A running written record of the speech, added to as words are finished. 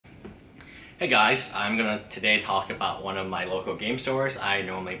Hey guys, I'm gonna today talk about one of my local game stores I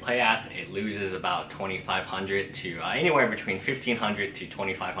normally play at. It loses about $2,500 to anywhere between $1,500 to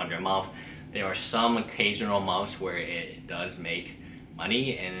 $2,500 a month. There are some occasional months where it does make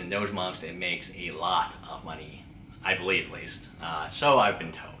money, and in those months it makes a lot of money, I believe at least. So I've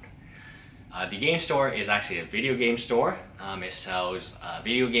been told. The game store is actually a video game store. It sells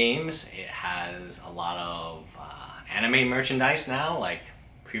video games. It has a lot of anime merchandise now, like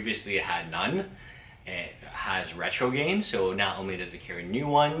previously it had none. It has retro games, so not only does it carry new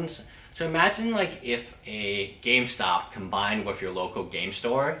ones. So imagine like if a GameStop combined with your local game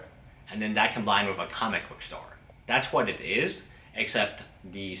store, and then that combined with a comic book store. That's what it is, except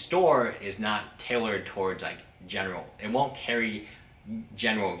the store is not tailored towards like general. It won't carry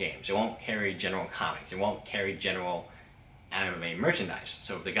general games. It won't carry general comics. It won't carry general anime merchandise.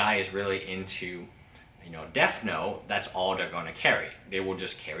 So if the guy is really into Death Note, that's all they're going to carry. They will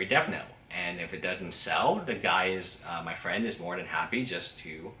just carry Death Note. And if it doesn't sell, the guy is, my friend is more than happy just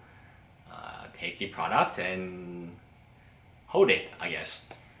to take the product and hold it, I guess.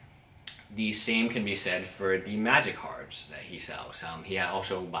 The same can be said for the magic cards that he sells. He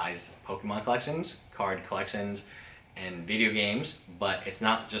also buys Pokemon collections, card collections, and video games, but it's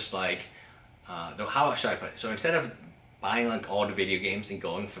not just like, how should I put it? So instead of buying like all the video games and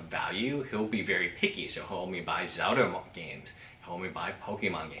going for value, he'll be very picky. So he'll only buy Zelda games, he'll only buy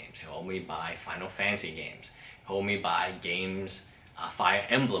Pokemon games, he'll only buy Final Fantasy games, he'll only buy games, Fire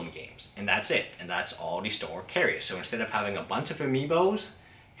Emblem games, and that's it. And that's all the store carries. So instead of having a bunch of amiibos,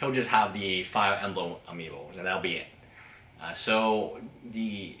 he'll just have the Fire Emblem amiibos, and that'll be it. So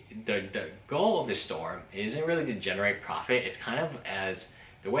the goal of this store isn't really to generate profit. It's kind of, as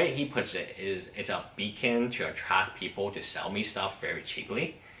the way he puts it, is it's a beacon to attract people to sell me stuff very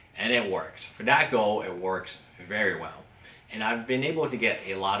cheaply, and it works. For that goal, it works very well. And I've been able to get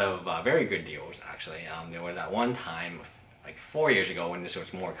a lot of very good deals, actually. There was that one time, like 4 years ago, when this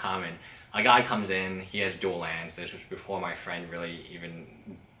was more common. A guy comes in, he has dual lands. This was before my friend really even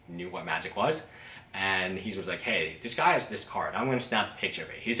knew what Magic was. And he was like, hey, this guy has this card. I'm going to snap a picture of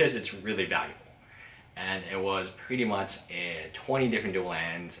it. He says it's really valuable. And it was pretty much 20 different dual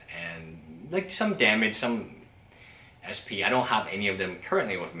lands and like some damage, some SP. I don't have any of them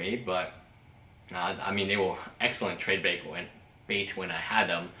currently with me, but I mean, they were excellent trade bait when I had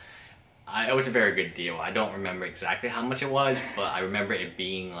them. It was a very good deal. I don't remember exactly how much it was, but I remember it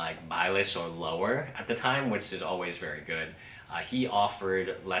being like buylist or lower at the time, which is always very good. He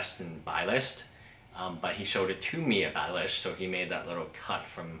offered less than buylist, but he showed it to me at buylist, so he made that little cut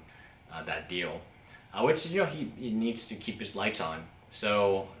from that deal. Which, he needs to keep his lights on.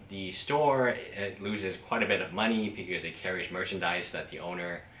 So the store, it loses quite a bit of money because it carries merchandise that the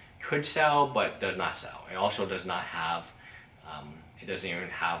owner could sell but does not sell. It also does not have, it doesn't even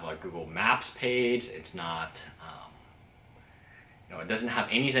have a Google Maps page. It's not, it doesn't have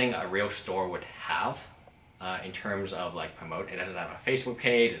anything a real store would have in terms of like promote. It doesn't have a Facebook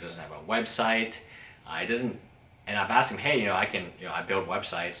page. It doesn't have a website. It doesn't. And I've asked him, hey, I build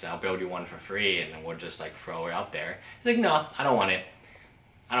websites, and I'll build you one for free, and we'll just like throw it up there. He's like, no, I don't want it.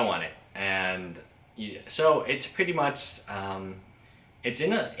 I don't want it. And so it's pretty much, it's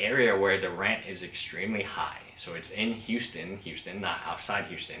in an area where the rent is extremely high. So it's in Houston, not outside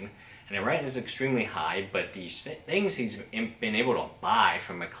Houston. And the rent is extremely high, but the things he's been able to buy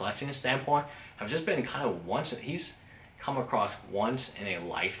from a collection standpoint have just been kind of he's come across once in a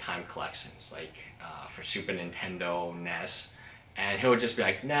lifetime collections, like for Super Nintendo, NES, and he'll just be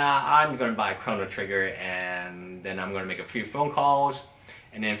like, nah, I'm gonna buy a Chrono Trigger, and then I'm gonna make a few phone calls,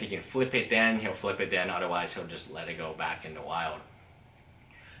 and then if he can flip it then, he'll flip it then, otherwise he'll just let it go back in the wild.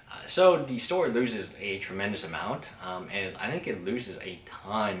 So the store loses a tremendous amount, and I think it loses a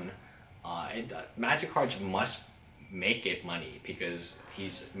ton. Magic cards must make it money because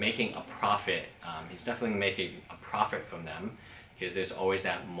he's making a profit. He's definitely making a profit from them because there's always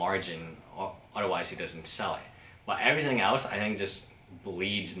that margin, or otherwise he doesn't sell it. But everything else, I think, just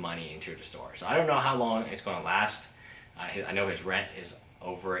bleeds money into the store. So I don't know how long it's going to last. I know his rent is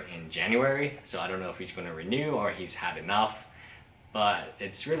over in January, so I don't know if he's going to renew or he's had enough. But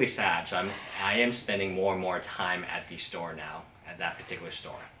it's really sad. So I am spending more and more time at the store now, at that particular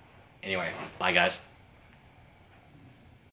store. Anyway, bye guys.